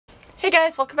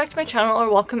guys, welcome back to my channel,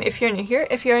 or welcome if you're new here.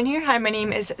 If you're in here, hi, my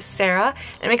name is Sarah,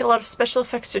 and I make a lot of special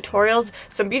effects tutorials,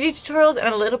 some beauty tutorials,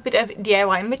 and a little bit of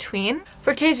DIY in between.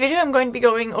 For today's video, I'm going to be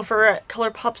going over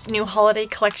Colourpop's new holiday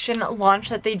collection launch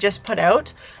that they just put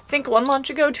out. I think one launch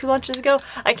ago, 2 launches ago,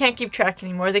 I can't keep track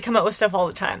anymore. They come out with stuff all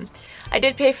the time. I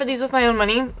did pay for these with my own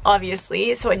money,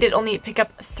 obviously, so I did only pick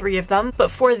up 3 of them.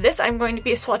 But for this, I'm going to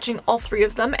be swatching all 3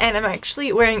 of them, and I'm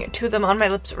actually wearing 2 of them on my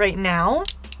lips right now.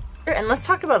 And let's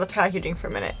talk about the packaging for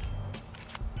a minute.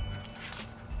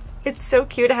 It's so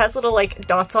cute. It has little like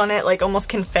dots on it, like almost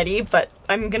confetti, but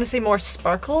I'm gonna say more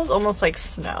sparkles, almost like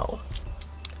snow.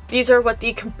 These are what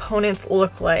the components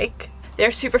look like.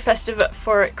 They're super festive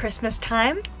for Christmas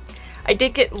time. I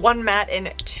did get 1 matte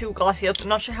and 2 glossy lips. I'm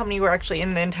not sure how many were actually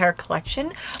in the entire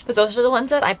collection, but those are the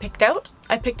ones that I picked out.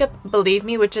 I picked up Believe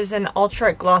Me, which is an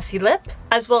ultra glossy lip,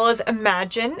 as well as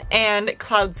Imagine and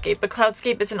Cloudscape, but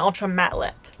Cloudscape is an ultra matte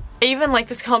lip. I even like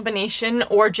this combination,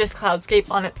 or just Cloudscape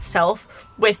on itself,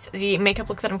 with the makeup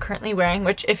look that I'm currently wearing,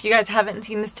 which if you guys haven't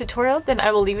seen this tutorial, then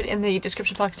I will leave it in the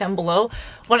description box down below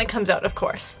when it comes out, of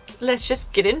course. Let's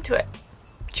just get into it.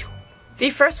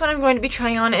 The first one I'm going to be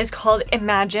trying on is called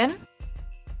Imagine.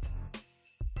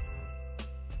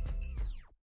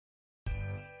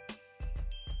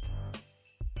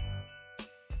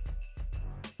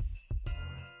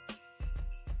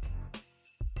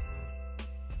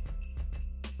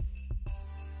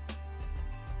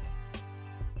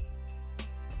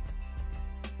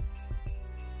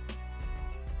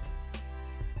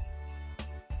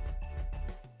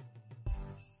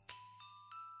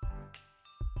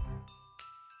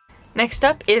 Next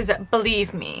up is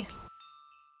Believe Me.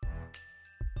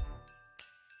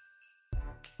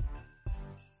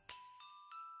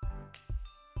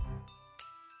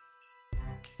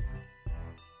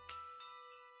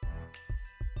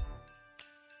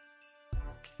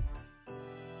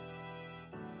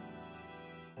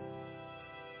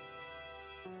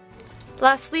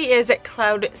 Lastly is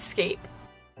Cloudscape.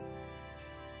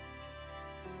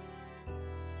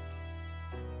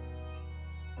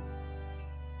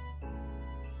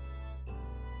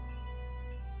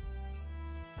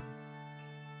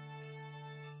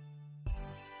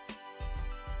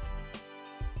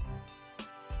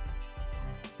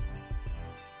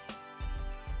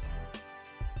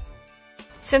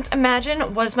 Since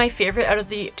Imagine was my favorite out of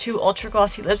the 2 ultra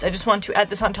glossy lips, I just want to add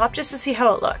this on top just to see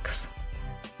how it looks.